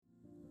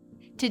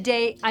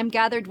Today, I'm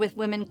gathered with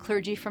women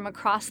clergy from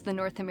across the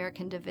North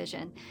American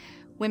division,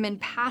 women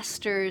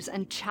pastors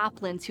and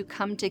chaplains who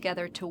come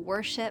together to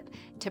worship,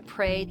 to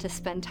pray, to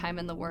spend time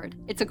in the Word.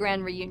 It's a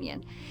grand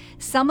reunion.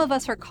 Some of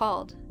us are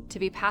called to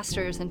be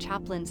pastors and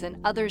chaplains,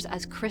 and others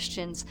as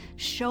Christians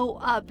show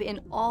up in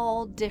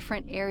all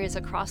different areas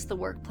across the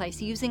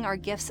workplace, using our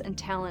gifts and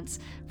talents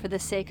for the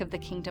sake of the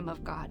kingdom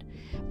of God.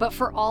 But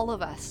for all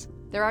of us,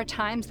 there are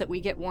times that we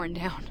get worn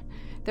down.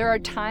 There are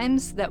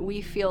times that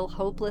we feel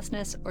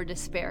hopelessness or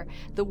despair.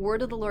 The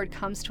word of the Lord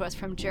comes to us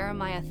from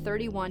Jeremiah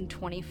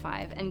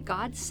 31:25, and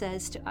God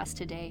says to us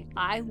today,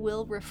 I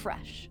will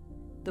refresh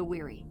the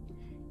weary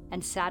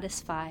and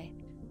satisfy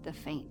the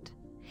faint.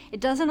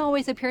 It doesn't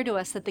always appear to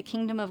us that the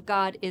kingdom of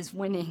God is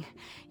winning.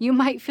 You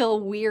might feel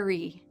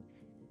weary.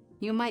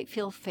 You might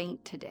feel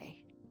faint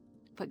today.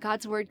 But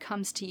God's word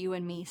comes to you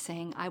and me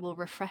saying, I will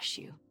refresh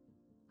you.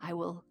 I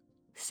will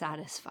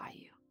satisfy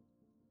you.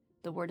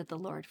 The word of the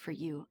Lord for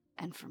you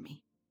and for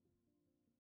me.